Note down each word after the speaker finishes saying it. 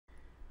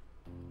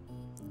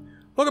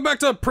Welcome back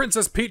to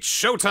Princess Peach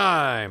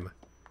Showtime!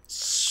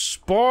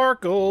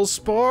 Sparkle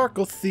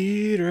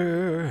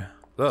Theater.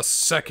 The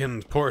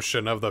second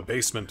portion of the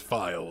Basement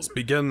Files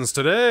begins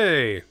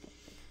today!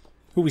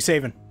 Who we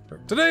saving?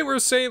 Today we're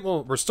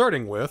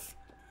starting with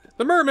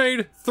The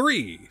Mermaid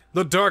 3,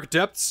 The Dark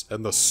Depths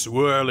and the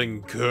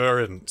Swirling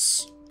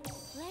Currents.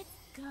 Let's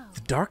go.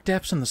 The Dark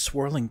Depths and the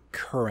Swirling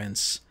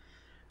Currents.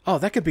 Oh,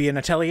 that could be an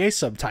Atelier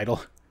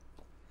subtitle.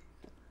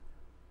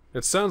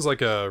 It sounds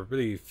like a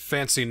really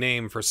fancy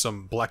name for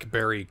some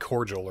blackberry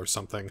cordial or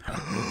something.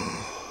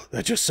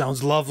 That just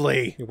sounds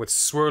lovely. With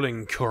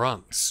swirling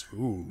currents.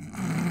 Ooh.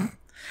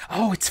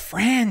 Oh, it's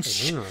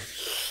French.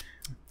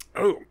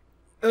 Oh.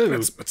 Ooh.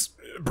 It's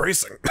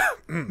bracing.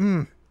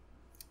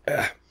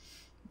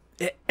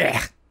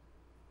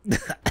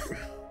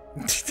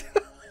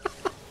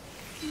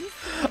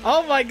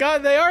 Oh my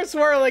god, they are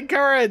swirling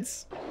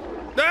currents!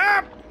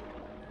 Ah!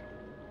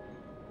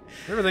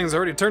 Everything's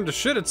already turned to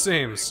shit, it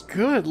seems.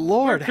 Good Where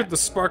lord. could the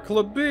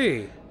sparkler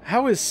be?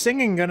 How is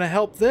singing gonna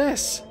help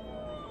this?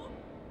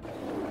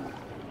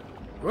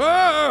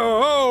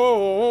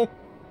 Whoa!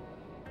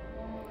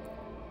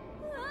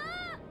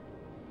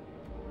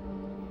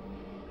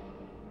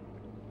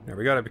 Yeah,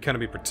 we gotta kind of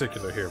be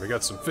particular here. We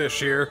got some fish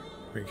here.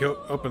 We can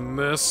open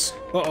this.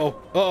 Uh-oh.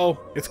 Uh-oh.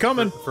 It's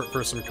coming.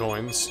 For some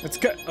coins.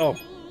 Oh.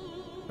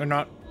 They're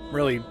not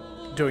really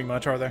doing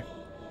much, are they?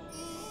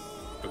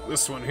 Put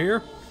this one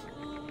here.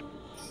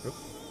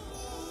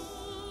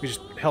 We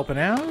just helping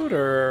out,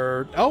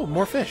 or... Oh,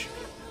 more fish.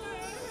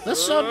 That's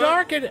so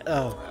dark and...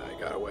 Oh. I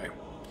got away.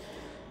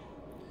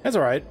 That's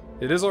alright.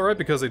 It is alright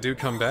because they do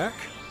come back.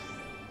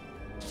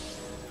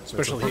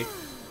 Especially...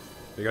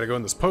 You gotta go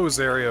in this pose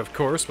area, of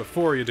course,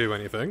 before you do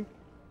anything.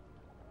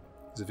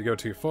 Because if you go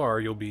too far,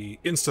 you'll be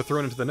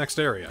insta-thrown into the next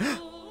area.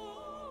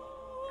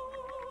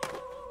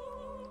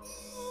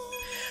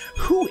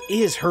 Who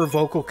is her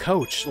vocal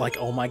coach? Like,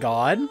 oh my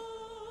god?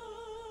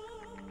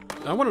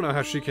 I want to know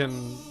how she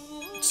can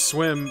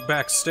swim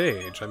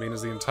backstage. I mean,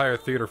 is the entire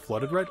theater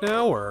flooded right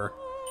now, or...?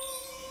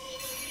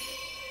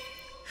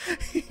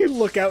 You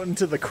look out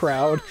into the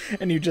crowd,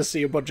 and you just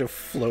see a bunch of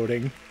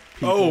floating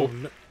people.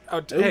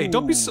 Hey,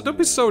 don't be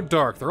so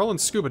dark. They're all in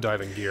scuba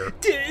diving gear.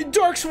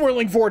 Dark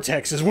swirling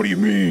vortexes, what do you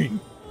mean?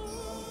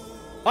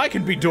 I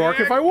can be dark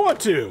if I want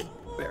to.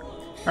 There.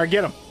 Alright,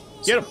 get him.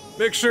 Get him.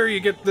 Make sure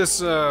you get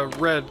this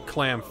red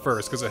clam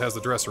first, because it has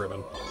the dress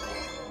ribbon.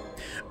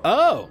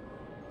 Oh.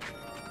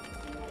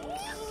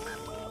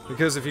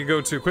 Because if you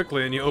go too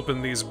quickly and you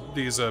open these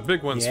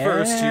big ones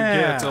first, you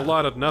get a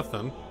lot of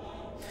nothing.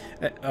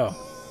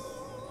 Oh.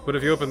 But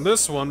if you open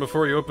this one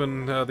before you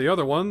open the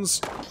other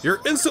ones, you're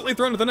instantly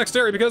thrown to the next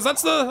area because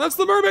that's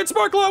the mermaid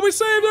Sparkla. We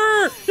saved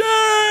her!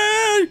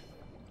 Yay!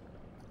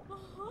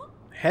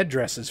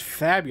 Headdress is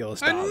fabulous,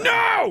 darling.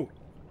 No!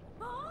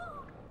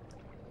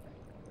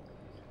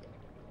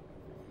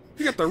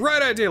 You got the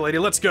right idea, lady.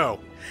 Let's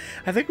go.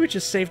 I think we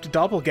just saved a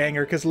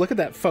doppelganger, because look at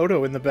that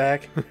photo in the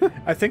back.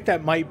 I think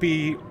that might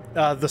be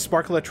the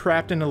Sparkla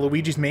trapped in a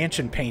Luigi's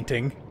Mansion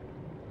painting.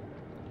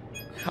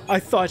 I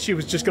thought she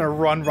was just gonna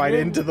run right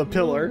into the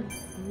pillar.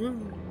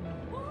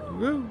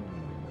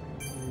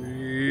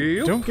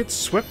 Don't get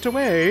swept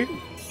away.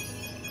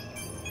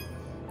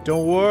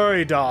 Don't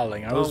worry,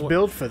 darling. I was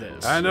built for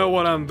this. I know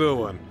what I'm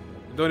doing.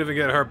 Don't even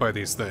get hurt by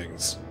these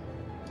things.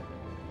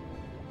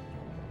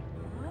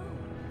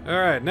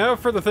 Alright, now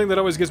for the thing that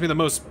always gives me the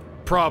most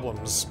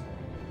problems.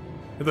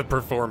 The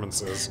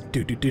performances.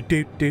 Do.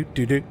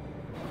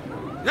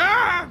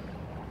 Ah!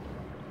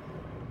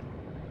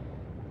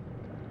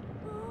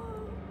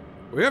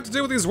 We have to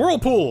deal with these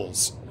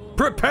whirlpools.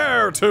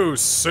 Prepare to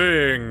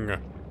sing.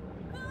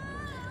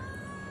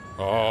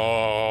 Oh.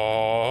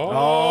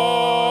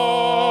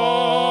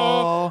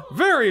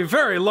 Very,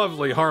 very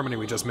lovely harmony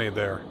we just made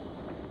there.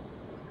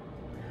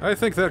 I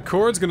think that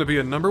chord's gonna be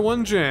a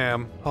 #1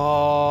 jam.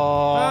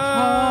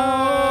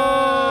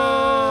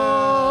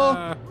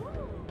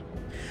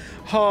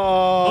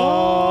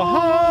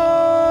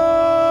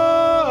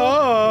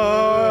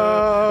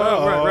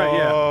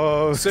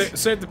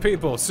 Save the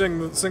people. Sing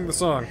the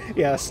song.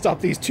 Yeah,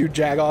 stop these two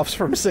jagoffs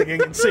from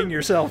singing and sing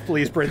yourself,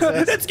 please,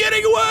 princess. It's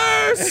getting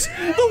worse!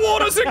 The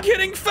waters are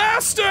getting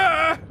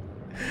faster!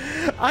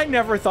 I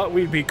never thought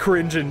we'd be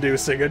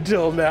cringe-inducing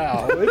until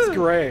now. It's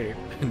great.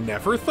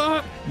 Never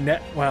thought?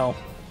 Well...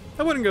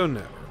 I wouldn't go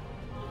never.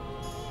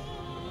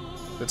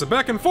 It's a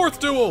back-and-forth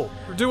duel!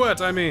 Or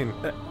duet, I mean.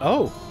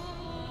 Oh.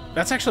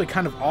 That's actually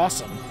kind of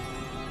awesome.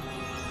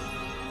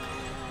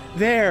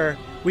 There,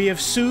 we have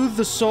soothed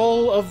the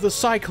soul of the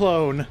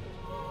cyclone.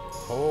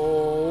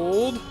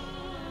 Hold.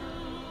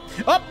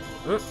 Up!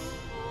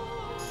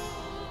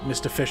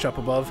 Missed a fish up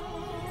above.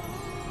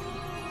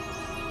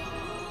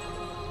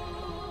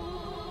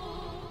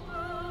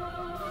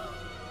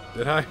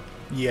 Did I?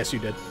 Yes, you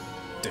did.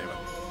 Damn it.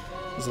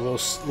 There's a little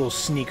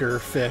sneaker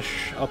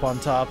fish up on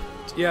top.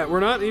 Yeah, we're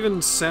not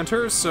even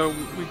center, so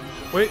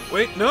we...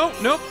 Wait, no,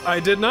 nope, I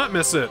did not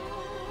miss it.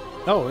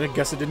 Oh, I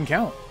guess it didn't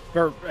count.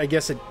 Or, I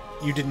guess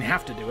you didn't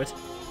have to do it.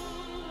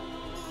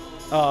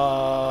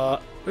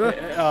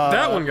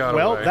 That one got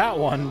away. Well, that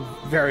one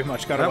very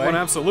much got away. That one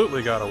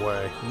absolutely got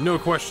away. No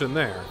question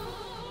there.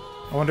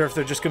 I wonder if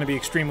they're just going to be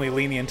extremely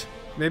lenient.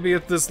 Maybe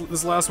if this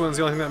last one's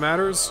the only thing that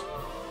matters.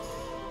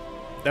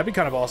 That'd be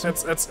kind of awesome.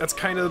 That's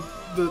kind of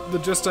the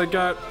gist I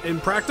got in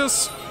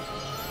practice.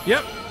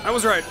 Yep, I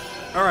was right.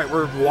 All right,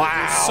 we're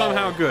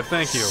somehow good.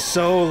 Thank you.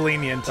 So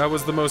lenient. That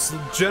was the most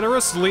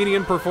generous,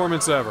 lenient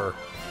performance ever.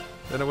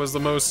 And it was the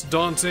most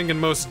daunting and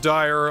most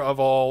dire of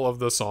all of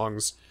the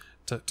songs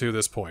to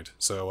this point.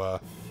 So,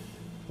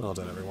 well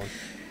done, everyone.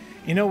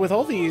 You know, with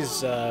all these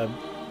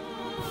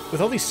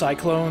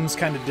cyclones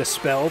kind of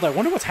dispelled, I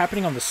wonder what's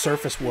happening on the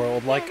surface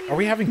world. Like, are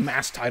we having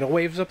mass tidal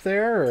waves up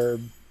there, or...?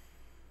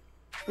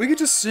 We could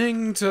just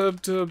sing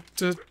to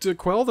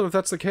quell them if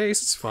that's the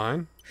case. It's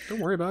fine.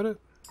 Don't worry about it.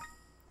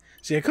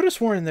 See, I could have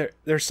sworn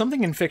there's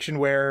something in fiction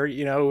where,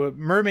 you know,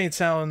 mermaid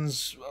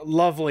sounds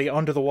lovely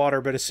under the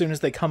water, but as soon as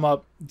they come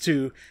up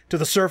to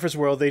the surface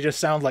world, they just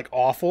sound like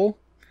awful.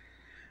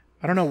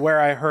 I don't know where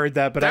I heard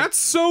that, but that's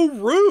so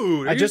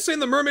rude. Are you just saying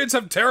the mermaids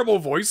have terrible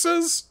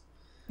voices?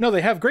 No,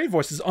 they have great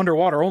voices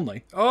underwater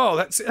only. Oh,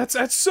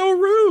 that's so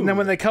rude. And then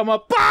when they come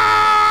up,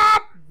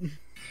 BOP!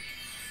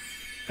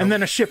 And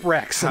then a ship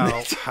wrecks.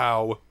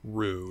 How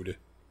rude.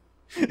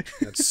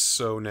 That's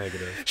so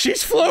negative.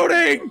 She's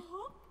floating!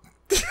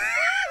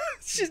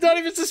 She's not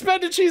even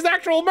suspended, she's an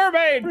actual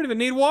mermaid! I don't even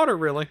need water,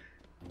 really.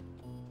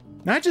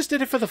 I just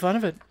did it for the fun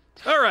of it.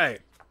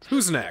 Alright,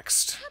 who's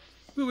next?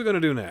 Who are we gonna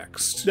do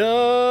next?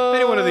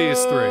 Any one of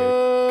these three.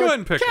 Go ahead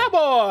and pick Cowboy!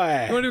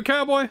 One. You wanna do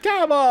Cowboy?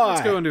 Cowboy!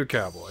 Let's go and do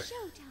Cowboy.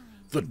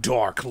 The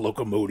Dark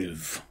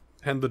Locomotive.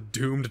 And the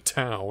Doomed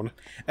Town.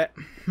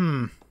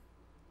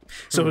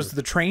 So is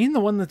the train the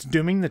one that's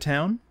dooming the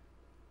town?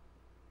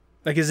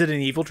 Like, is it an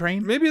evil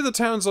train? Maybe the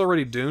town's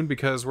already doomed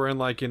because we're in,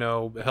 like, you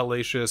know,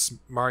 hellacious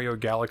Mario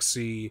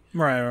Galaxy,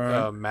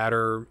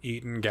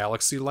 matter-eaten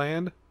galaxy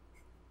land.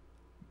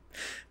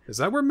 Is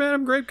that where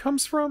Madame Grape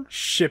comes from?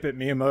 Ship it,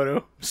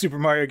 Miyamoto. Super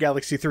Mario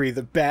Galaxy 3,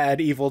 the bad,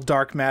 evil,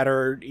 dark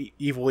matter,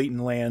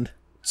 evil-eaten land.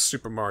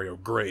 Super Mario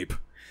Grape.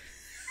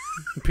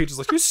 And Peach is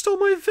like, you stole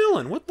my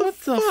villain! What the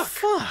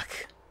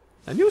fuck?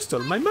 And you stole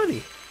my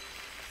money.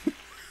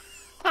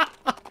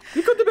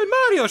 You could have been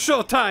Mario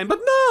Showtime, but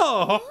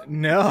no!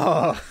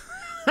 No.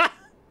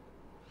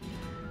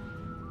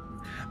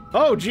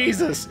 Oh,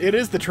 Jesus. It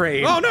is the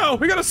train. Oh, no!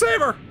 We gotta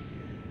save her!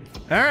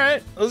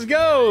 Alright, let's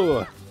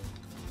go!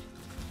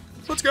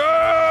 Let's go!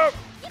 I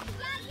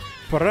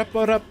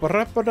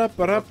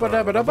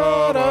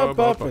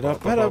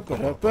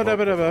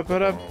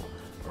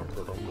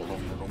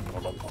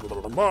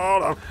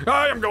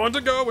am going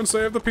to go and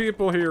save the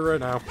people here right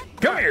now.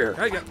 Come here!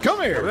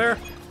 Come here! Over there.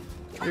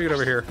 You get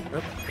over here.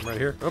 Oh, I'm right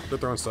here. Oh, they're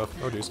throwing stuff.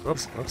 Oh,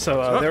 jeez.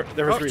 So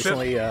there was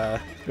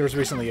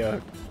recently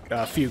a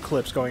few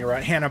clips going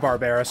around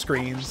Hanna-Barbera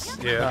screens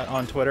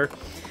on Twitter,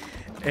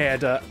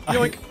 and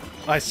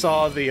I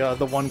saw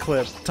the one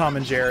clip, Tom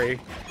and Jerry,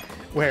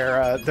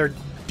 where they're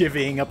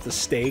divvying up the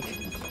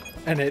steak,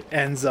 and it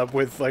ends up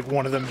with like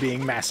one of them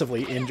being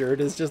massively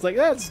injured. It's just like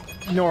that's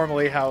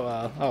normally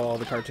how all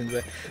the cartoons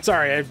are.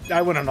 Sorry,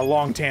 I went on a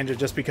long tangent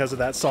just because of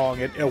that song.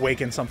 It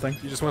awakened something.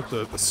 You just want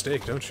the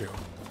steak, don't you?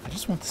 I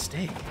just want the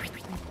steak.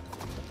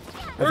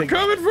 We're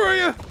coming for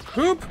you!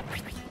 Hoop!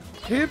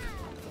 Hip!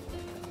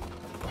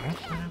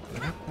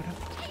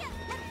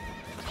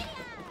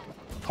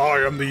 I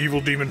am the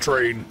evil demon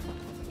train.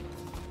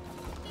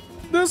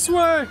 This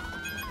way!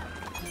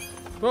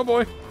 Oh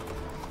boy.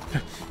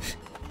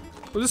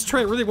 Well, this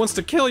train really wants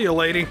to kill you,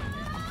 lady.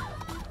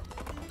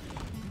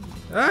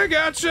 I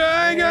gotcha!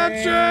 I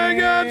gotcha! I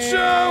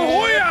gotcha!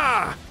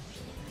 Hoya!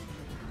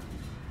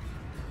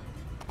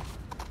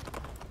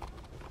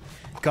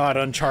 God,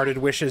 Uncharted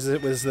wishes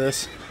it was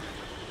this.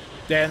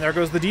 Yeah, and there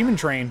goes the demon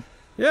train.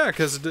 Yeah,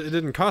 because it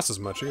didn't cost as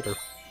much either.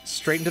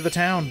 Straight into the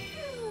town.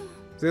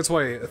 See, that's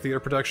why a theater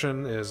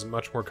production is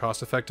much more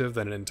cost-effective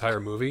than an entire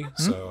movie.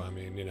 So, I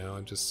mean, you know,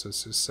 I'm just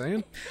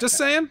saying. Just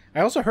saying! I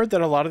also heard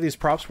that a lot of these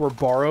props were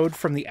borrowed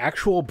from the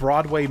actual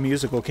Broadway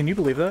musical. Can you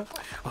believe that?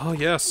 Oh,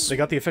 yes. They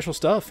got the official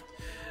stuff.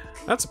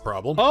 That's a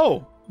problem.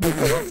 Oh!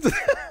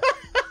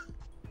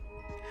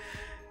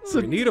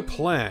 We need a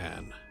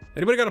plan.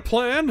 Anybody got a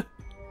plan?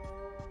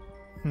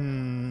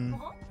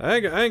 I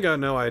ain't got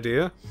no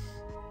idea.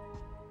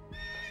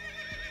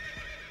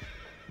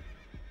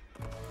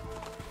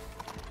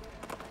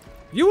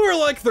 You are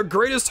like the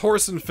greatest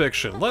horse in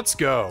fiction. Let's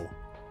go.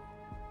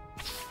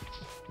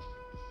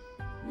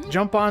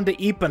 Jump on to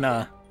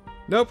Ipana.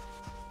 Nope.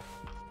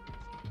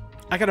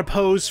 I gotta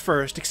pose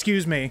first.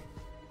 Excuse me.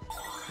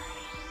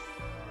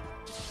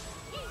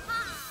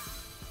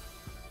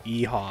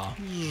 Yeehaw.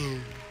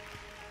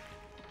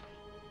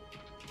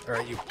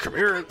 Alright, you come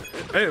here.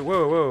 Hey,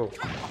 whoa.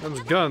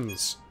 Them's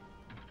guns.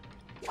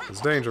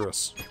 It's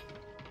dangerous.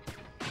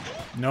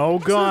 No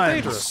guns.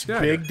 Dangerous. Yeah,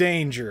 Big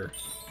danger.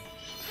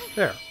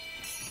 There.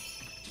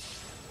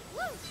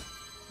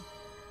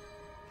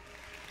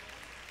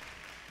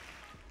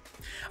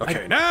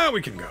 Okay, now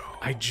we can go.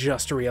 I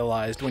just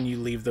realized when you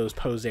leave those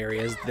pose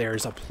areas,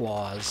 there's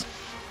applause.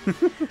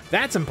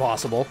 That's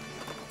impossible.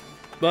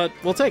 but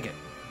we'll take it.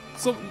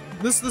 So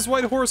this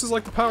white horse is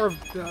like the power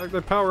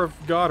of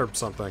God or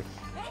something.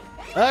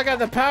 I got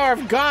the power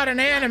of God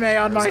and anime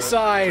on my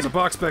side. There's a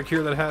box back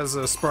here that has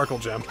a sparkle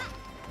gem.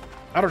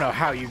 I don't know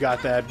how you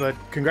got that, but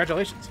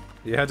congratulations.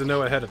 You had to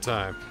know ahead of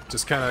time.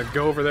 Just kind of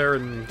go over there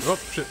and... Oh,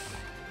 shit.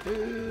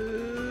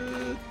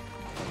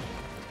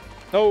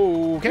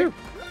 Okay.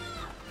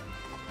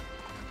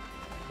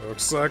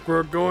 Looks like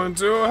we're going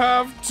to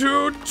have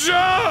to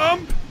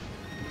jump!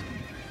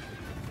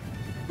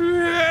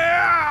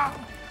 Yeah!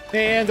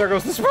 And there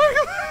goes the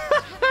sparkle!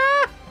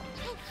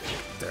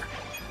 There.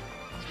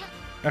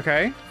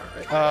 Okay.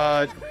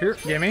 Alright. Here,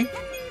 gimme.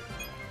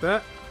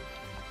 That.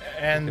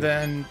 And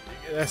then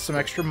that's some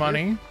extra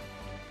money.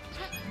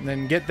 And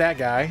then get that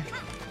guy.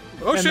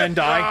 Oh, and shit! then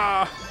die.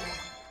 Ah.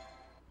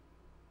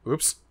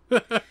 Oops.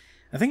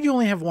 I think you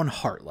only have one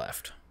heart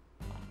left.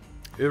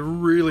 It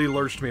really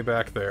lurched me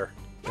back there.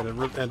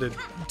 And it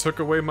took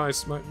away my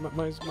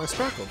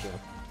sparkle gem.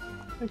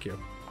 Thank you.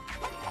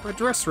 My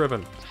dress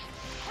ribbon.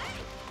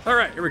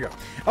 Alright, here we go.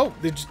 Oh,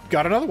 they just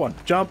got another one.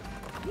 Jump.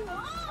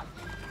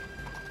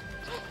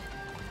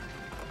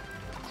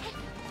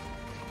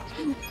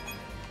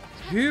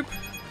 Yep.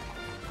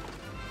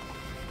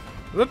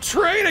 The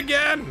train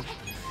again!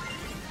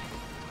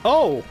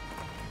 Oh!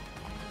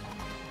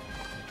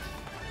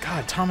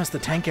 God, Thomas the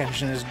Tank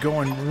Engine is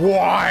going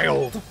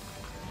wild!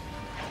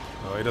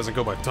 Oh, he doesn't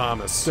go by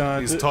Thomas.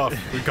 He's tough.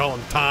 We call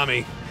him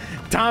Tommy.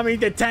 Tommy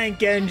the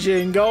Tank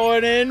Engine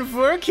going in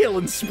for a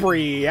killing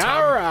spree.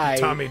 Alright.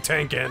 Tommy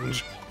Tank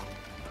Engine.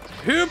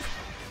 Yep.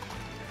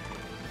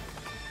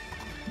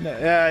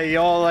 You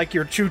all like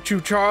your Choo Choo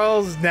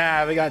Charles?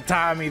 Nah, we got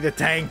Tommy the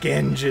Tank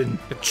Engine.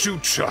 A Choo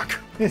Chuck.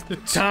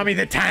 Tommy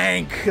the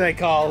Tank, they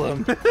call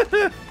him.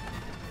 The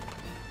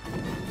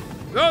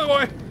other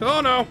way. Oh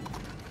no.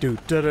 Do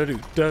do do do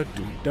do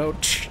do do.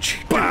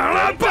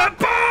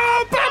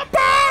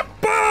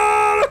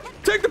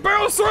 Take the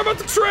barrel storm at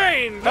the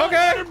train.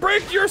 Okay. And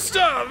break your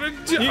stuff.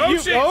 Oh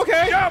shit.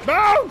 Okay. Yep.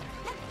 No.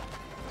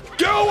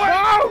 Go away.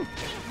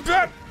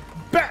 No.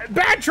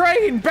 Bad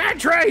train. Bad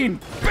train.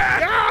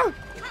 Bad.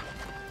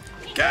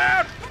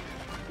 Get.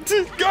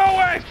 Go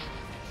away.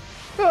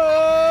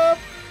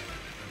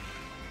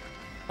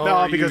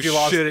 No, because you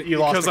lost. Shit, you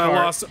lost. Because the I cart.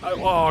 lost.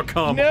 Oh,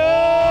 come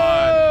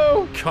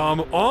No. on.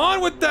 Come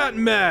on with that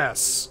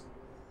mess.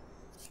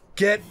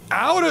 Get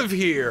out of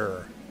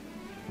here.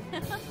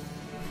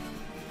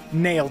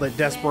 Nailed it,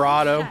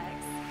 Desperado.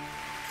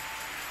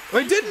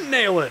 I didn't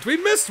nail it. We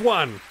missed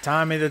one.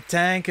 Tommy the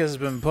Tank has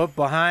been put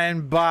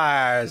behind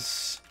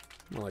bars.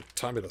 More like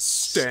Tommy the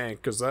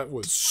Stank, because that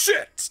was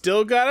shit.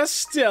 Still got a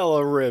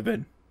Stella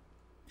ribbon.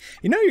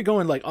 You know you're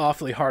going like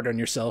awfully hard on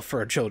yourself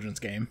for a children's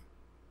game.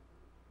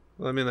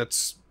 Well, I mean,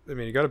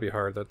 you got to be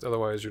hard.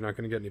 Otherwise, you're not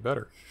going to get any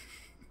better.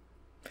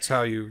 That's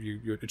how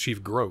you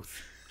achieve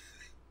growth.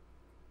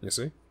 You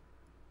see?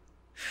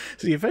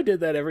 See, if I did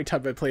that every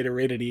time I played a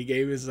rated E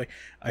game, it's like,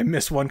 I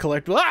miss one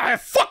collectible. I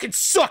fucking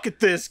suck at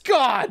this!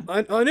 God!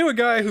 I knew a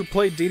guy who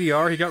played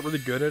DDR, he got really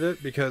good at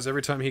it, because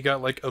every time he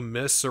got, like, a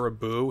miss or a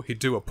boo, he'd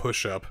do a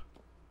push-up.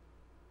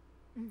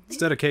 It's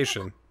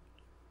dedication.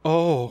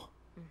 Oh.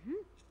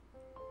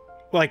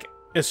 Like,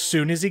 as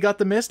soon as he got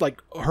the miss,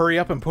 like, hurry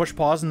up and push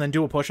pause and then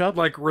do a push-up?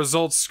 Like,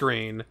 results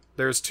screen,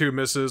 there's 2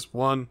 misses,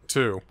 1,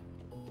 2.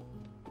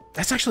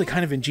 That's actually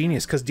kind of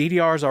ingenious, because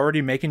DDR is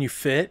already making you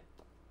fit.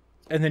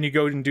 And then you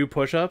go and do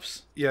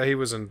push-ups? Yeah, he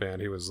was in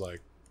band. He was like...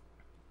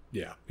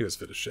 Yeah, he was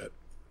fit as shit.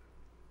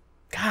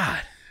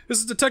 God. This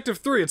is Detective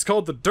 3. It's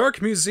called The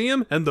Dark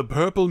Museum and the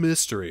Purple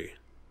Mystery.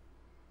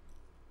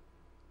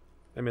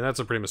 I mean, that's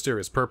a pretty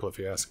mysterious purple, if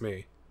you ask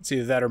me. It's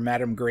either that or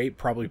Madame Grape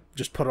probably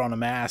just put on a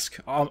mask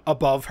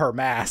above her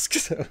mask.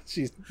 So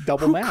she's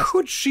double masked. Who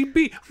could she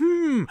be?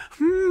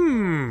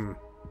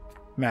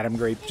 Madame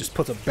Grape just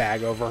puts a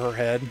bag over her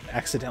head,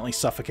 accidentally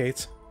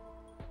suffocates.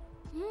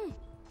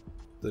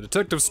 The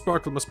Detective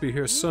Sparkle must be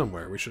here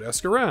somewhere. We should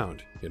ask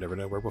around. You never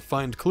know where we'll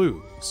find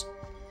clues.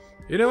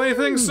 You know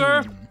anything,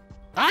 sir?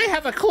 I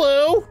have a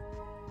clue!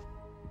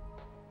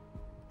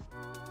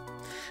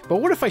 But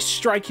what if I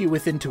strike you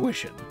with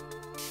intuition?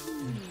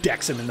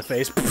 Decks him in the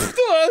face.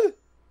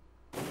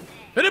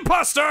 An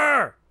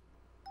imposter!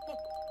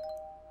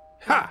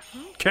 Ha!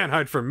 Can't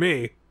hide from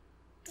me,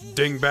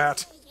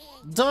 dingbat.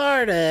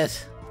 Darn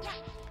it!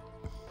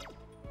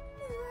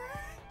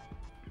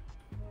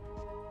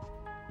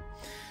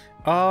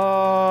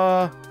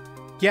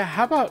 Yeah,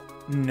 how about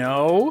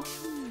no?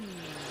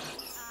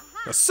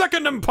 A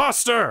second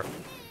imposter!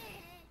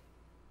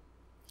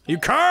 You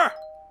car?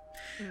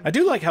 I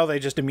do like how they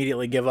just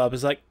immediately give up.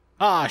 It's like,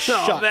 ah,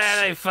 shucks. Oh,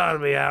 man, they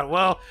found me out.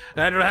 Well,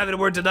 I don't have any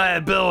more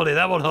deniability.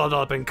 That won't hold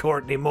up in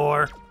court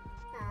anymore.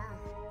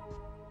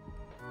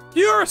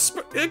 You're a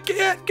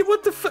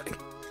what the fuck?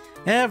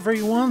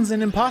 Everyone's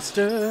an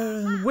imposter,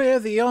 and we're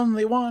the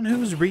only one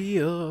who's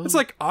real. It's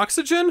like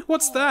oxygen?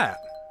 What's that?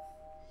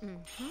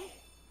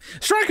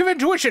 Strike of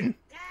intuition!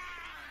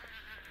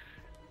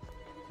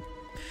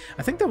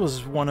 I think that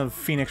was one of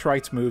Phoenix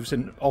Wright's moves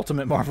in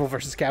Ultimate Marvel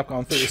vs.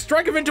 Capcom 3.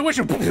 Strike of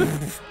intuition!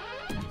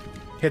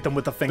 Hit them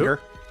with the finger.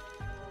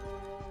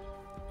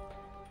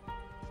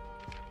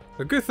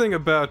 A good thing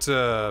about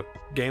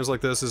games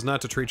like this is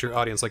not to treat your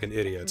audience like an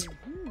idiot.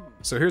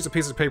 So here's a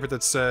piece of paper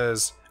that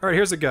says, alright,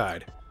 here's a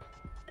guide.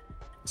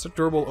 Such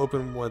door will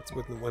open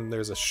when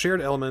there's a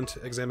shared element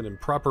examined in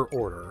proper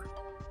order.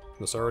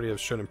 Must already have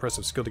shown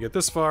impressive skill to get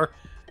this far.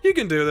 You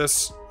can do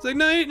this. It's like,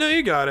 no,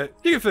 you got it.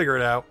 You can figure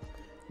it out.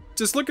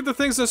 Just look at the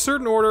things in a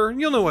certain order,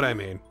 and you'll know what I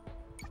mean.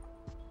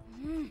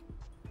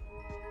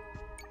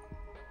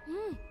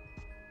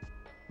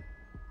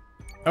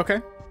 Okay.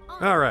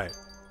 Alright.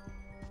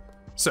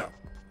 So,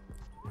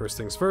 first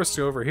things first,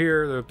 go over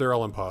here. They're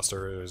all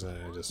imposters.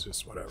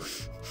 Just whatever.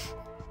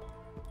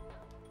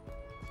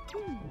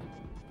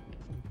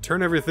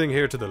 Turn everything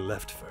here to the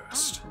left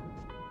first.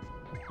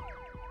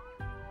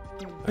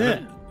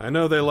 I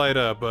know they light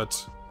up,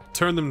 but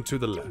turn them to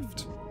the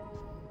left.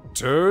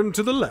 Turn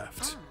to the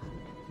left.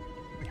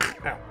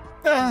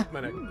 Ow. My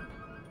neck.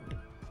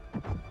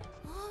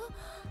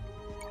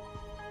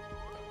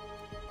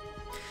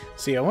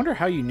 See, I wonder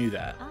how you knew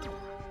that.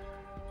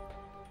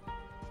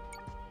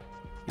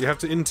 You have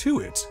to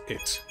intuit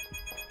it.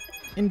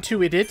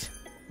 Intuit it?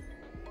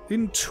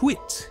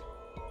 Intuit.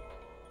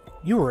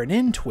 You were an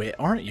intwit,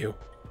 aren't you?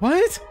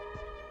 What?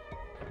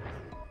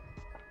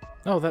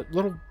 Oh, that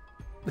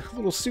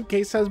little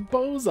suitcase has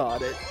bows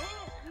on it.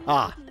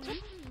 Ah,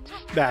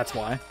 that's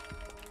why.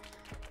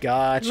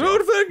 Gotcha.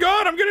 Oh, thank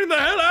God, I'm getting the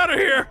hell out of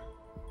here!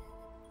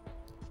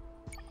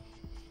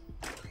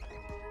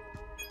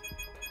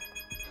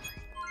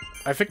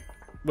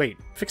 Wait,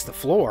 fix the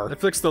floor? I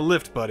fixed the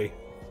lift, buddy.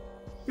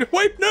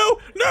 Wait, no!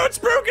 No, it's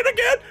broken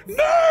again!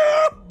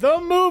 No! The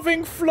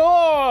moving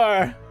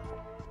floor!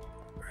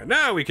 Right,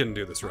 now we can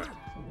do this right.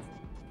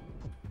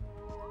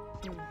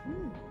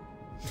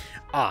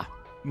 Ah,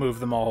 move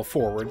them all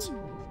forwards.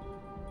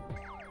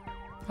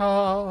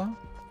 Ah.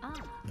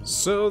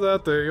 So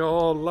that they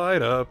all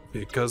light up,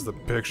 because the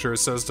picture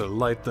says to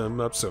light them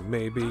up, so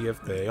maybe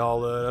if they all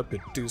lit up,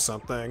 it'd do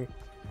something.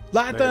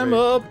 Light them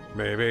up!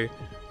 Maybe.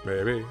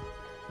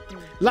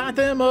 Light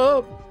them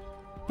up!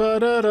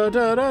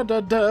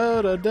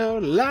 Ba-da-da-da-da-da-da-da.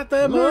 Light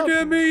them up! Look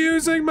at me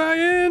using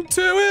my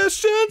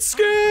intuition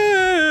skills!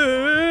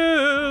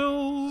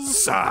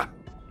 Ah.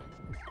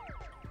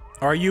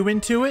 Are you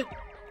into it?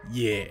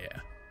 Yeah.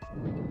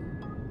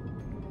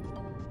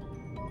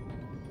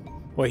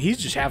 Well, he's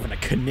just having a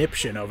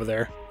conniption over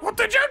there. What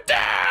did you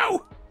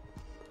do?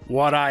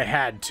 What I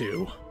had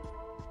to.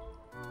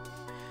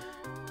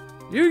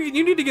 You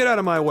need to get out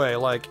of my way,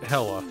 like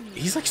hella.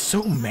 He's like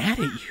so mad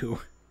at you.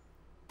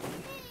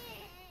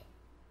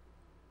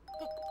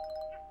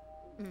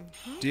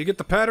 Do you get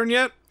the pattern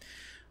yet?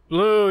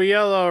 Blue,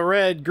 yellow,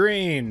 red,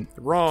 green.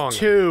 Wrong.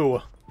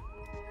 2.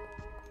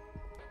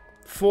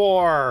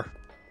 4.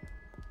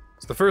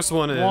 So the first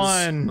one is...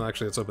 1. Well,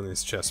 actually, let's open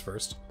these chests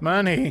first.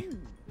 Money.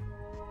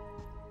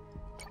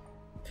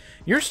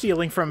 You're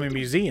stealing from a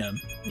museum.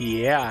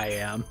 Yeah, I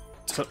am.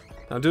 So,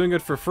 I'm doing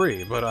it for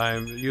free, but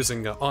I'm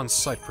using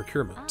on-site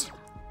procurement.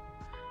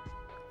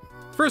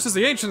 First is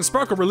the ancient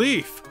sparkle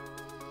relief.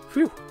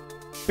 Phew.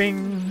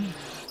 Bing.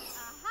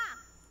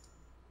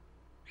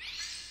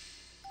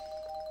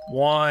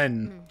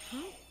 1.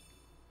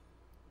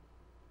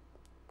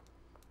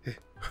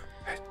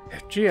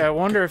 Gee, I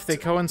wonder if they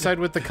coincide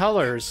with the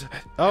colors.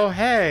 Oh,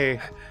 hey.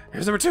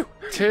 Here's number 2.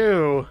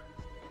 2.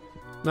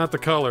 Not the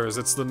colors,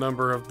 it's the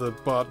number of the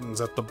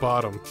buttons at the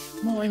bottom.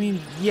 Well, I mean,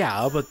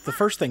 yeah, but the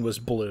first thing was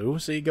blue,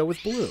 so you go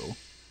with blue.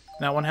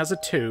 That one has a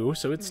 2,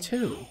 so it's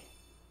 2.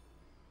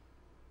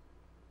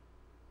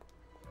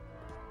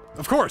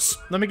 Of course!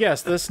 Let me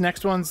guess, this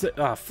next one's...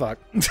 Oh, fuck.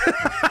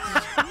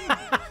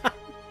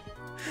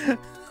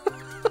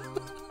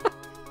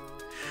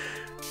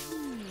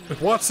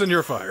 Watson,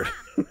 you're fired.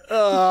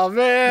 Oh,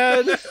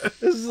 man. This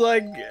is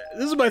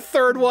my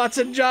 3rd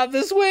Watson job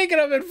this week, and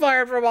I've been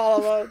fired from all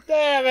of them.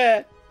 Damn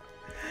it.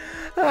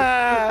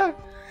 Ah.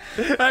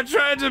 I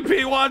tried to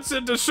be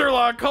Watson to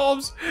Sherlock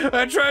Holmes.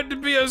 I tried to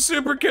be a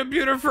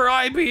supercomputer for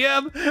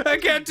IBM. I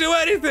can't do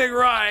anything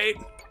right.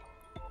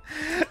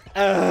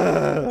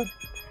 A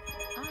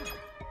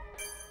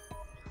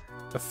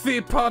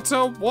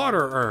Thepato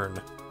water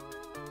urn.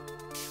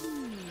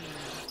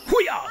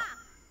 Hoo-yah!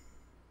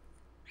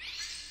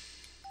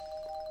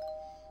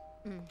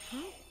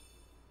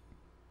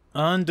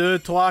 1, 2,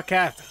 3, 4.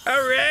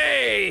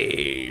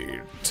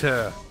 Hooray!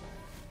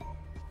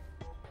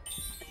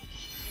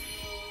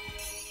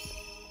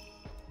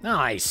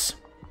 Nice.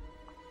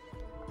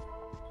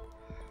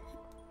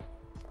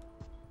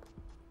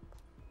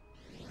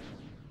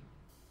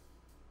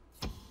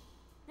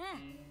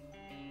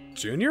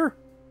 Junior?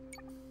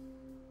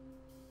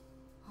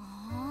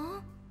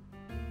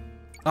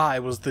 I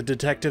was the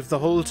detective the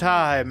whole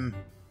time.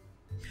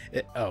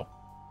 Oh.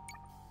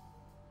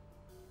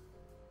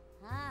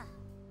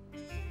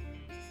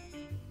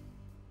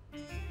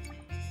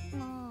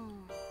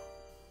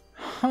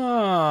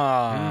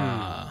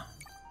 Huh.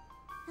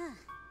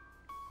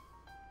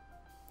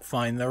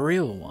 Find the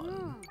real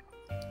one.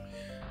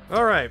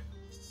 Alright.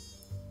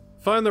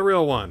 Find the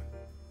real one.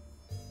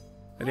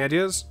 Any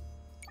ideas?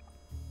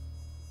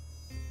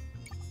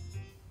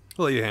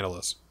 I'll let you handle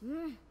this.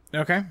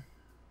 Okay.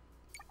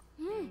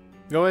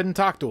 Go ahead and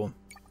talk to him.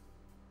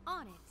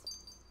 On it.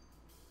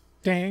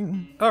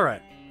 Ding.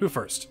 Alright, who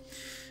first?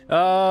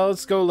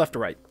 Let's go left to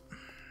right.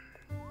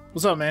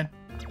 What's up, man?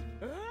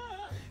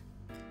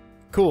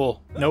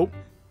 Cool. Nope.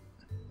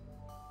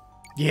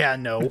 Yeah,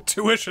 no.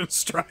 Tuition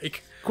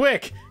strike.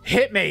 Quick,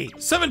 hit me!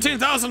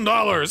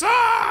 $17,000!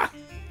 Ah!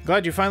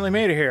 Glad you finally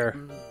made it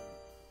here.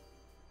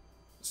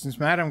 Since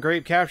Madame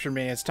Grape captured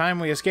me, it's time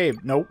we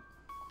escape. Nope.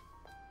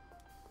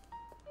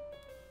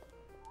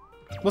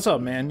 What's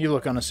up, man? You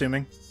look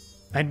unassuming.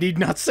 I need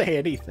not say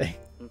anything.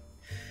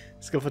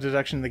 Skillful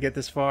deduction to get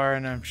this far,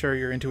 and I'm sure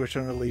your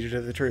intuition will lead you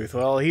to the truth.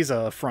 Well, he's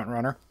a front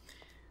runner.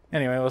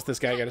 Anyway, what's this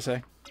guy got to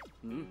say?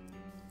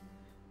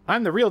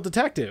 I'm the real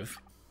detective.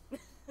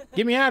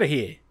 Get me out of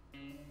here.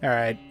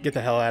 Alright, get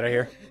the hell out of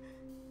here.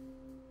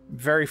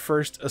 Very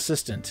first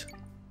assistant.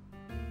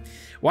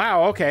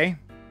 Wow, okay.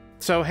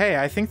 So, hey,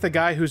 I think the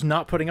guy who's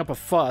not putting up a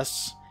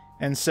fuss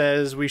and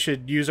says we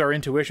should use our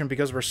intuition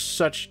because we're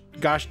such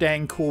gosh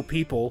dang cool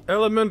people.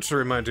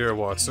 Elementary, my dear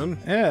Watson.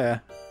 Yeah.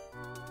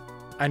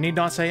 I need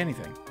not say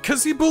anything.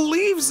 Because he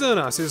believes in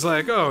us. He's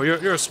like, oh,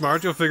 you're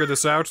smart, you'll figure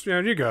this out. Yeah,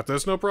 you got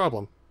this, no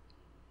problem.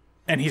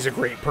 And he's a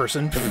great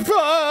person.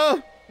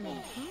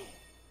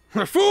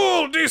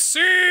 Fool!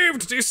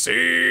 Deceived!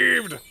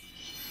 Deceived!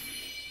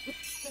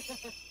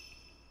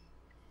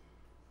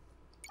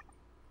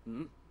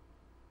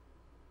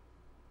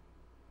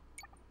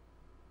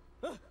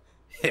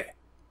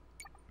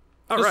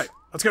 Alright,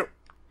 let's go.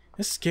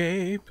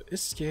 Escape,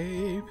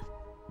 escape.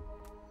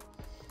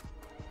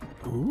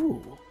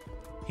 Ooh.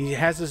 He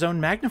has his own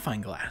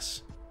magnifying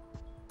glass.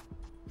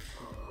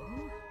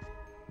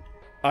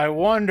 I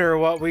wonder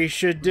what we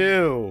should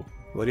do.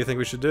 What do you think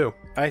we should do?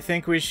 I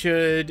think we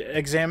should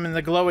examine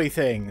the glowy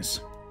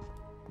things.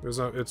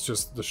 It's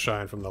just the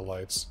shine from the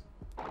lights.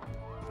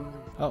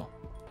 Oh.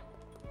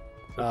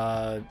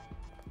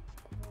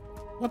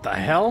 What the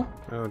hell?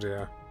 Oh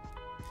dear.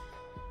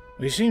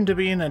 We seem to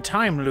be in a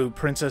time loop,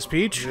 Princess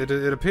Peach. It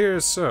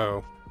appears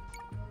so.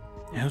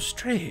 How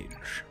strange.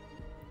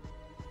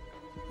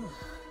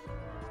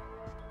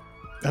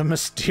 A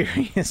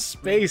mysterious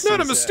space.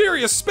 Not a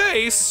mysterious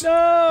space!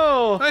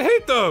 No! I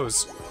hate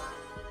those!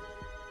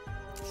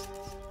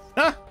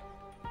 Ah!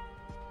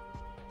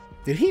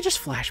 Did he just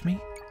flash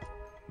me?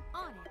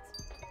 On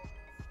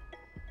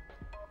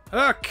it.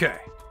 Okay.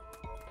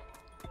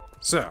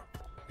 So,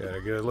 got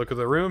a good look at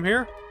the room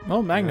here.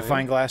 Oh,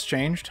 magnifying glass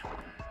changed.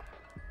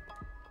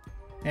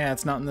 Yeah,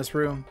 it's not in this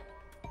room.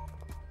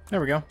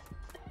 There we go.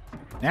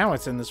 Now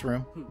it's in this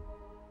room.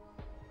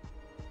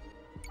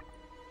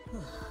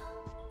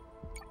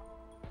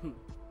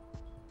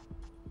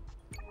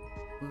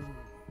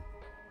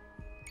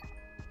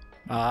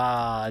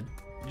 Ah,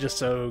 just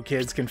so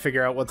kids can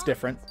figure out what's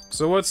different.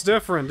 So what's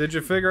different? Did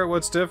you figure out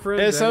what's different?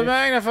 It's a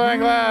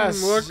magnifying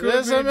glass! What could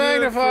It's be a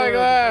magnifying different?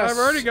 glass! I've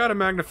already got a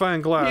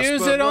magnifying glass.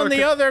 Use but it on the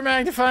okay. other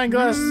magnifying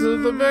glass,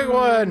 the big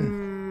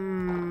one!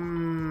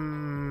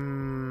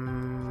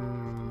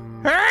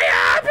 Hurry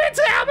up and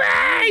tell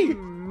me!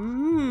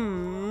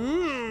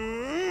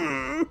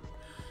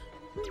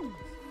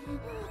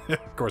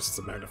 Of course it's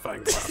a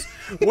magnifying glass.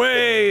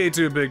 Way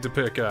too big to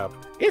pick up.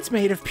 It's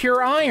made of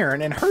pure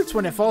iron and hurts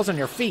when it falls on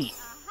your feet.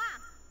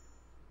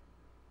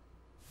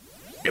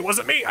 It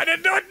wasn't me! I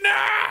didn't do it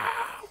now!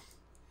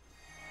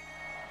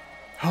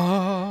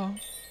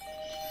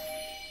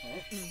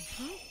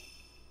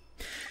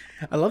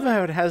 I love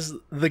how it has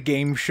the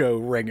game show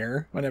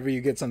ringer whenever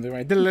you get something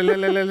right.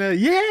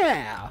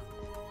 Yeah!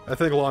 I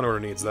think Law & Order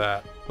needs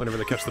that whenever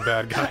they catch the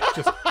bad guy.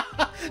 Just,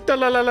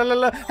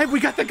 Hey, we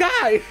got the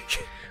guy!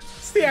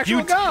 It's the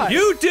actual guy!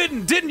 You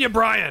didn't you,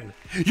 Brian?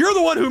 You're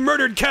the one who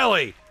murdered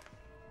Kelly!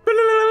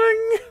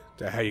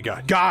 How you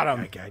got? Got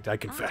him! I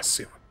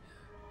confess.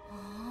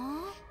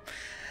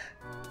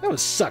 That would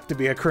suck to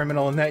be a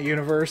criminal in that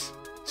universe.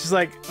 She's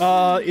like,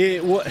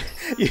 what?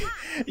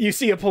 You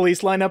see a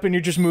police lineup and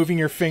you're just moving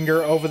your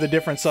finger over the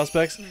different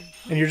suspects,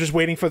 and you're just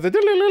waiting for the.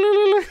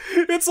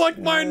 It's like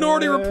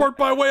Minority Report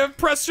by way of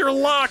press your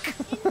luck.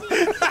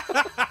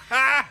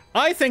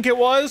 I think it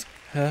was.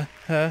 How's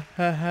that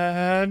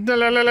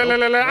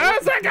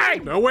guy?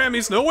 No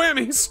whammies, no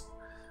whammies.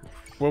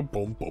 Boom,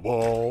 boom, boom,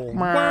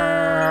 boom.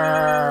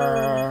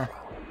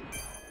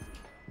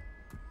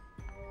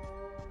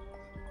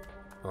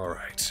 All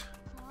right.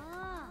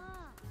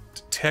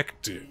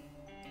 Detective.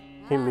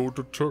 Hello,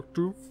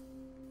 detective.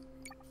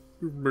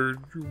 You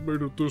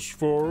made it this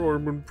far.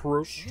 I'm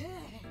impressed.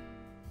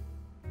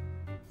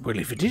 Well,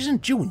 if it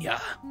isn't Junior.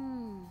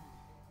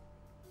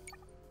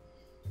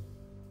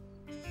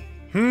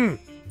 The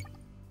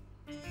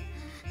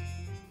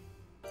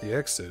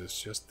exit is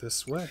just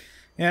this way.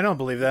 Yeah, I don't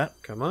believe that.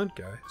 Come on,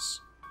 guys.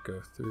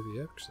 Go through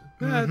the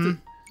exit.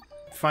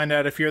 Find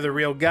out if you're the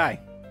real guy.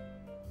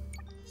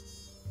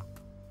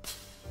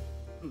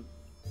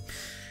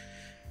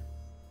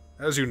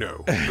 As you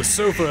know, the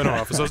sofa in our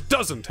office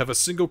doesn't have a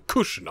single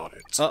cushion on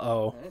it.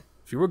 Uh-oh.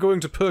 If you were going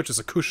to purchase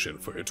a cushion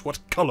for it, what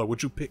color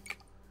would you pick?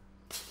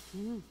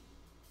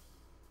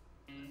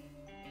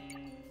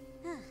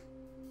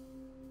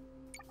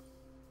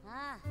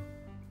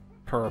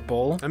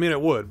 purple. I mean,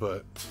 it would,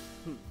 but...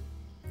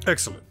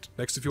 Excellent.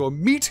 Next, if you are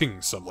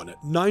meeting someone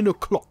at 9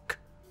 o'clock,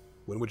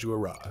 when would you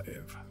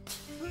arrive?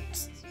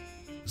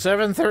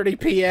 7:30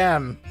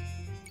 p.m.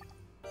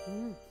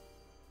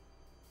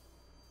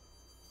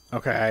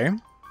 Okay.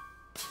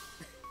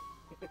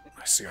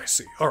 I see, I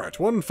see. Alright,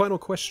 one final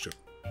question.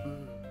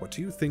 What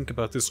do you think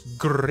about this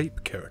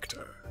grape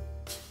character?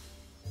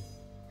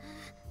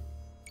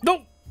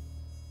 Nope.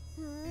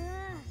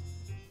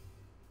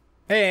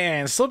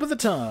 And slip of the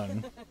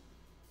tongue.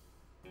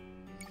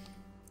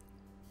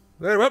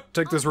 Very well,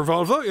 take this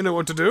revolver, you know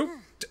what to do.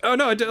 Oh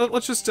no,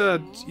 let's just,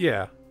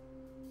 yeah.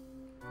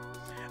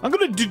 I'm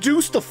gonna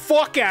deduce the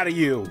fuck out of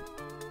you.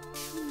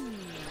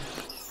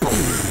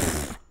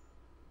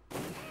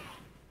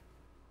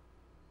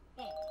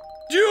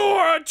 You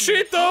were a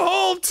cheat the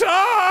whole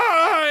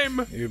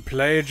time! You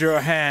played your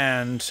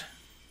hand.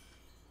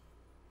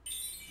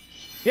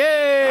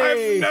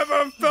 Yay! I've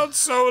never felt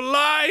so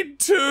lied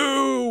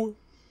to!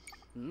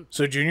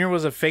 So Junior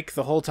was a fake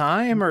the whole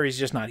time, or he's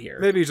just not here?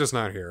 Maybe he's just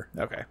not here.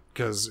 Okay.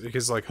 Because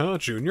he's like, huh,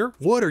 Junior?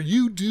 What are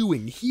you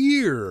doing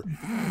here?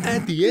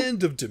 At the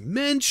end of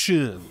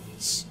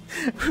dimensions?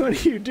 What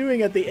are you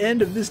doing at the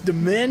end of this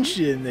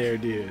dimension there,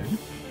 dude?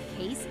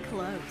 Case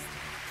closed.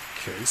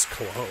 Case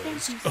Thank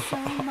closed. you so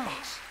much.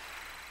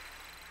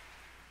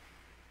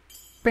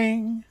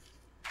 Bing.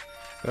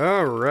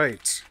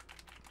 Alright.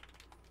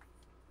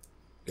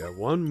 Got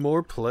one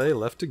more play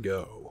left to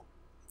go.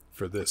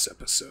 For this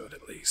episode,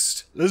 at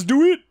least. Let's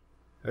do it!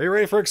 Are you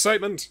ready for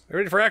excitement? Are you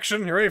ready for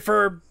action? Are you ready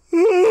for...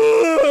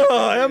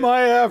 Am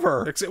I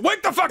ever?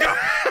 Wake the fuck up!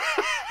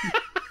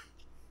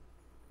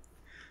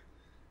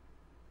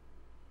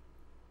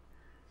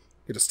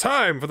 It is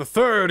time for the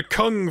third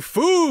Kung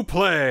Fu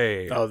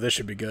play! Oh, this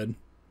should be good.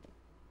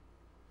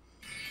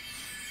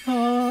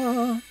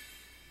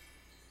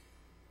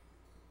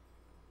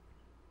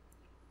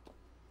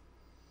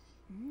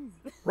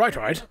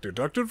 Right.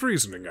 Deductive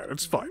reasoning at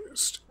its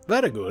finest.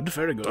 Very good,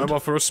 very good. I'm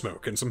off for a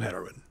smoke and some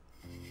heroin.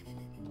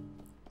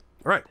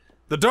 Alright.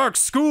 The Dark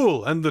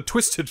School and the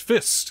Twisted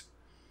Fist.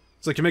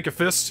 It's like you make a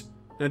fist,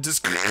 and it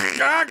just...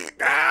 I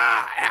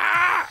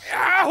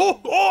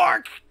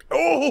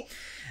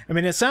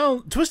mean,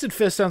 Twisted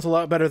Fist sounds a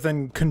lot better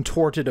than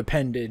Contorted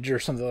Appendage or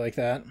something like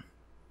that.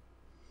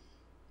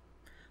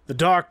 The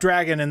Dark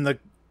Dragon and the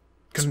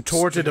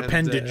Contorted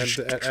Appendage.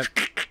 And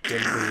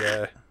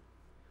the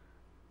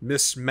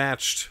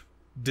mismatched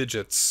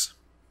digits.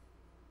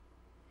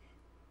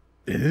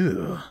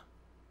 Ew.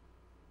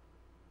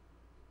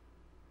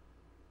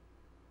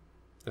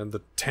 And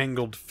the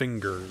tangled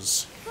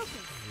fingers.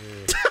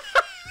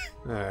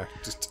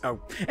 Just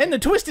out. And the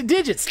Twisted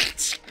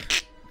Digits!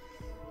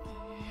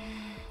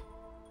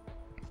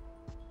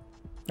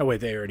 Oh wait,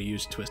 they already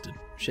used Twisted.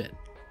 Shit.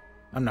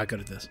 I'm not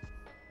good at this.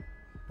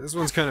 This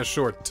one's kind of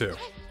short, too.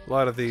 A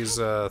lot of these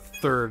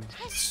third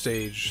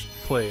stage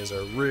plays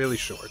are really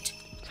short.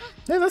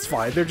 Yeah, that's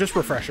fine. They're just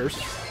refreshers.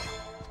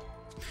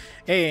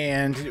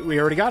 And we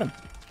already got him.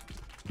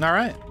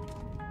 Alright.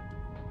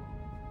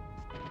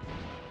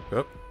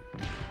 Oh.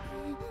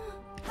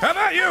 How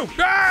about you?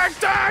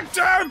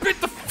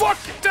 Beat the fuck!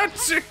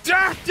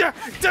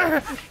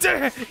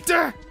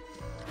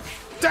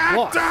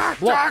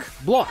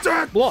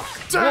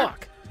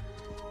 Block.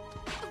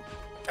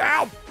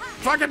 Ow!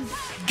 Fucking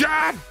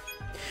God!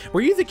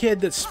 Were you the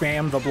kid that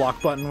spammed the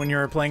block button when you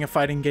were playing a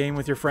fighting game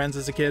with your friends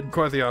as a kid?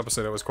 Quite the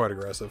opposite. I was quite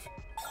aggressive.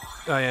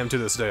 I am to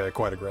this day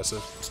quite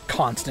aggressive.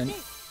 Constant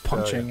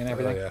punching and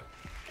everything. Oh, yeah.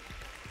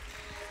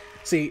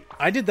 See,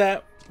 I did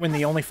that when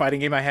the only fighting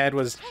game I had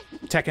was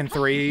Tekken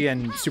 3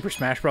 and Super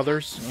Smash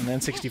Brothers on the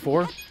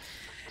N64.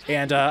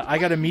 And I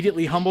got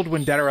immediately humbled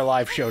when Dead or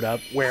Alive showed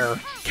up, where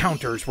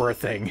counters were a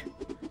thing.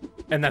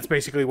 And that's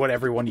basically what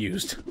everyone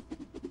used.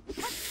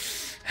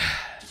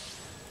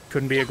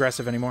 Couldn't be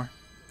aggressive anymore.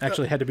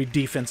 Actually had to be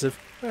defensive.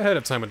 I had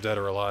a time with Dead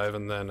or Alive,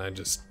 and then I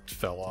just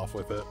fell off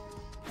with it.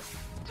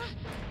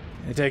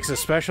 It takes a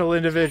special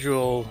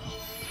individual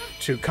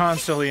to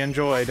constantly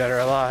enjoy Dead or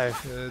Alive.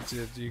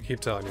 You keep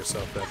telling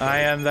yourself that. I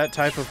am that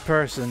type of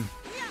person.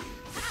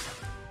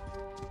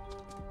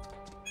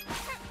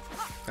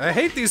 I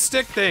hate these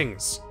stick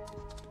things.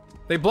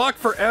 They block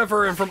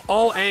forever and from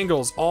all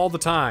angles all the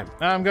time.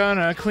 I'm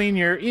gonna clean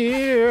your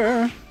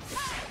ear.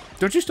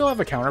 Don't you still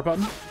have a counter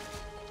button?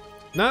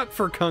 Not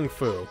for Kung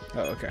Fu.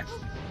 Oh, okay.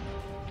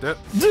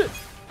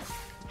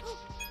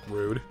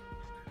 Rude.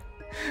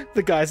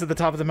 The guys at the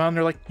top of the mountain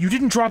are like, you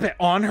didn't drop it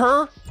on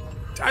her?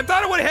 I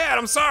thought it would have.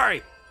 I'm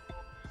sorry.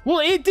 Well,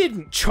 it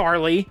didn't,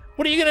 Charlie.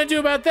 What are you gonna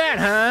do about that,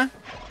 huh?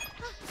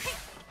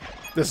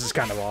 This is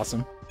kind of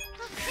awesome.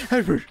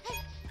 He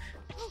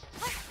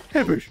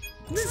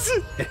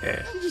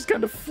just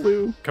kind of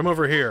flew. Come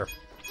over here.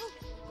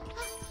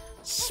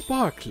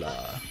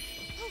 Sparkla.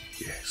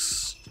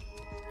 Yes.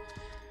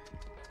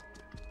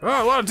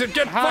 Oh, well,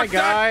 get Hi, fucked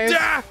guys.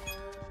 up.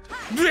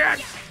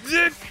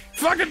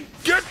 Fucking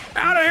get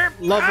out of here.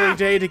 Lovely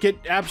day to get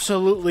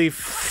absolutely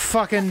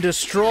fucking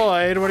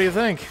destroyed. What do you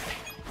think?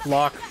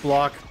 Block.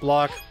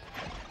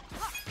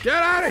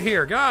 Get out of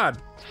here, God.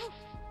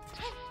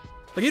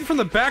 Like, even from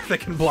the back they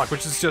can block,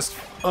 which is just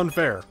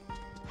unfair.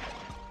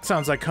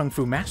 Sounds like Kung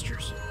Fu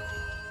Masters.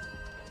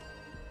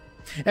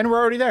 And we're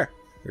already there.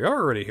 We are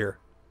already here.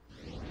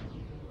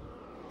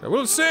 I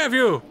will save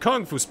you,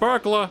 Kung Fu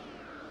Sparkla!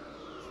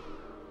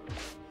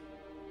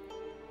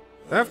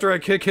 After I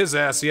kick his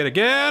ass yet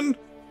again...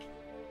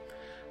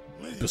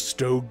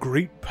 Bestow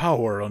great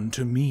power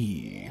unto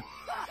me.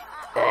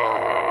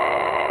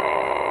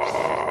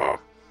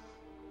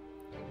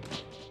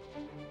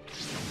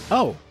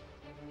 Oh.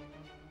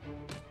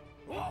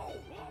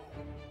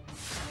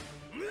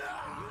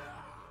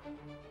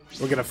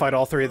 We're gonna fight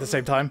all three at the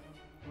same time?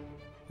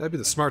 That'd be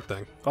the smart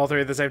thing. All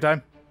three at the same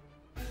time?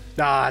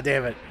 Ah,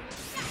 damn it.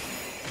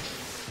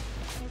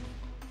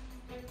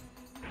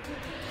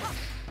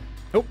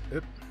 Oh,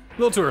 Yep. A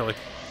little too early.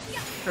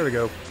 There we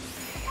go.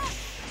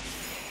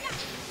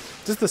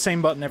 is this the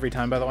same button every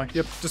time, by the way?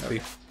 Yep, just Okay.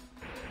 B.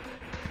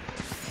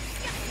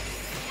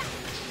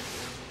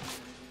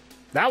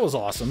 That was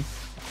awesome.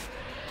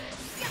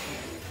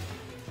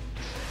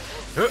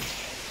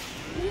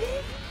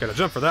 Gotta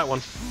jump for that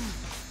one.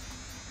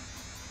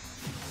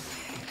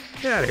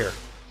 Get out of here.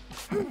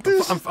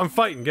 I'm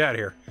fighting, get out of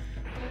here.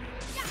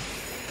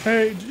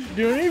 Hey,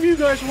 do any of you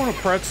guys want a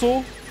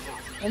pretzel?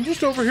 I'm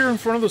just over here in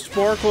front of the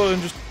Sparkla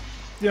and just,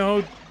 you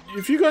know,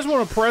 if you guys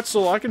want a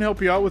pretzel, I can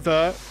help you out with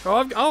that.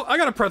 Oh, I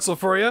got a pretzel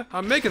for you.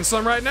 I'm making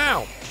some right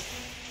now.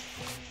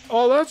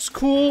 Oh, that's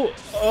cool.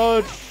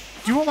 Do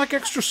you want, like,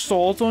 extra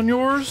salt on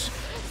yours?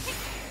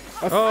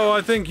 Oh,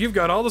 I think you've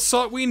got all the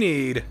salt we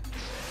need.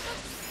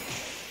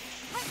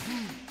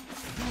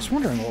 I was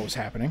wondering what was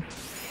happening.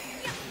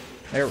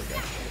 There we go.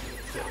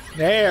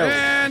 There.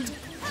 And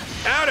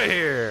out of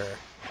here.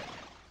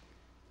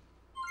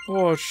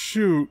 Oh,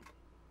 shoot.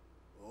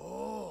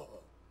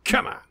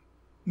 Come on.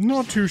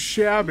 Not too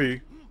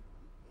shabby.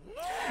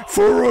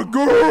 For a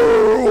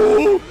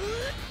girl!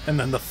 And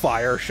then the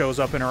fire shows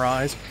up in her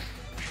eyes.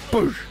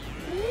 Boosh.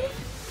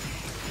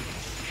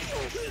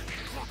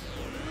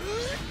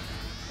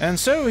 And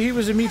so he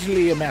was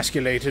immediately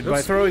emasculated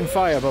by throwing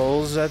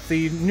fireballs at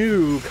the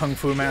new Kung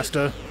Fu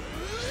Master.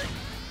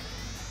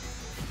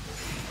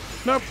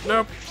 Nope,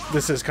 nope.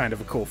 This is kind of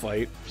a cool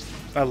fight.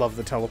 I love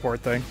the teleport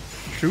thing.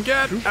 Shoot,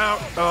 Get shoot.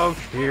 out of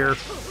here.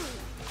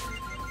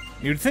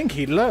 You'd think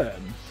he'd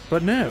learn,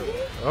 but no.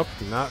 Oh,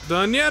 not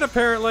done yet,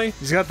 apparently.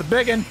 He's got the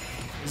biggin.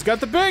 He's got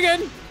the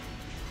biggin.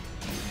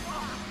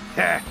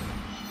 Heh.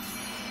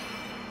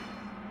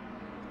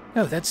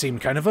 Oh, that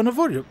seemed kind of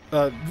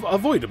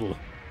avoidable.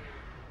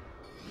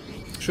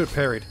 Should have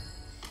parried.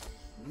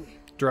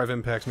 Drive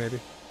impact, maybe.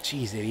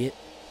 Jeez, idiot.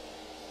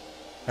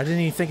 I didn't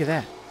even think of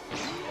that.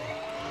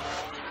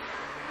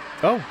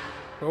 Oh.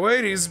 Oh,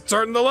 wait, he's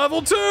starting the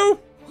level 2!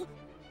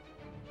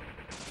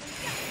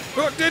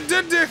 Oh,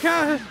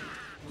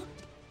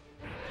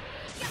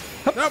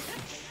 Nope.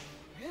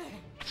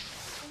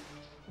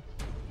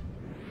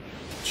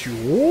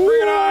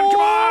 Bring it on, come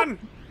on!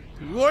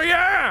 Oh,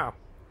 yeah!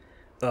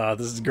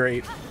 This is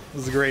great.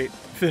 This is great.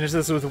 Finish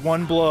this with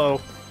one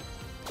blow.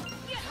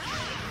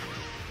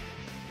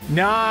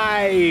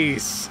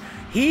 Nice!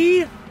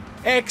 He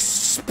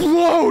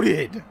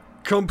exploded!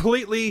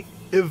 Completely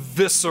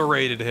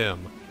eviscerated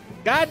him.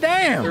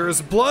 Goddamn! There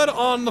is blood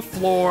on the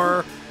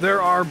floor.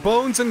 There are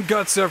bones and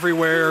guts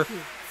everywhere.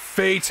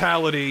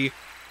 Fatality.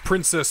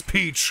 Princess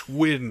Peach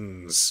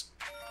wins.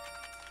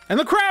 And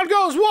the crowd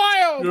goes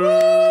wild!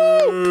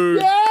 Woo!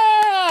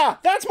 Yeah!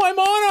 That's my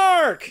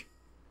monarch!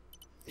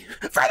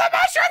 For the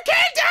Mushroom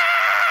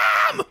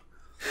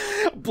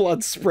Kingdom!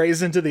 Blood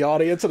sprays into the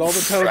audience and all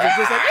the toads are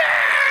just like,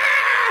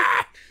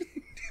 yeah!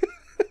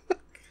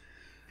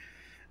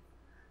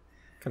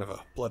 Kind of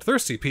a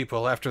bloodthirsty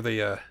people after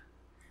the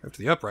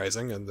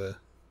uprising and the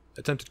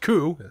attempted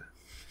coup.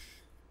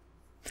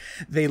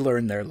 They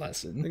learned their I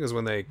lesson. think it was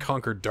when they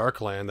conquered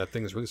Darkland that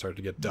things really started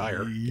to get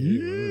dire.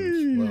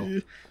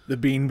 Well, The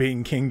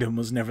Bean Kingdom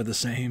was never the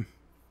same.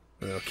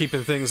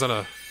 keeping things on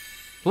a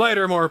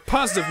lighter, more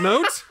positive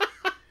note,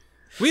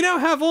 we now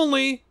have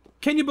only,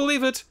 can you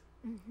believe it,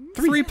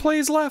 3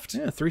 plays left.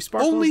 Yeah, 3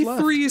 Sparklas Only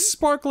left. 3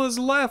 Sparklas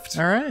left.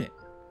 All right.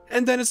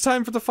 And then it's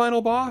time for the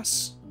final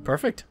boss.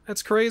 Perfect.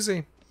 That's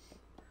crazy.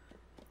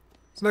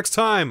 So next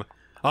time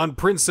on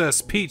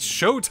Princess Peach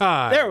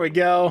Showtime. There we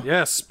go.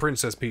 Yes,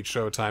 Princess Peach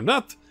Showtime.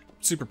 Not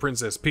Super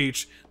Princess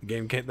Peach, the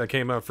game that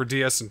came out for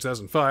DS in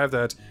 2005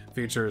 that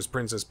features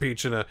Princess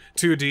Peach in a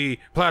 2D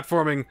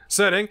platforming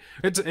setting.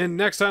 And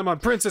next time on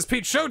Princess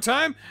Peach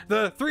Showtime,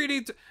 the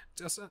 3D...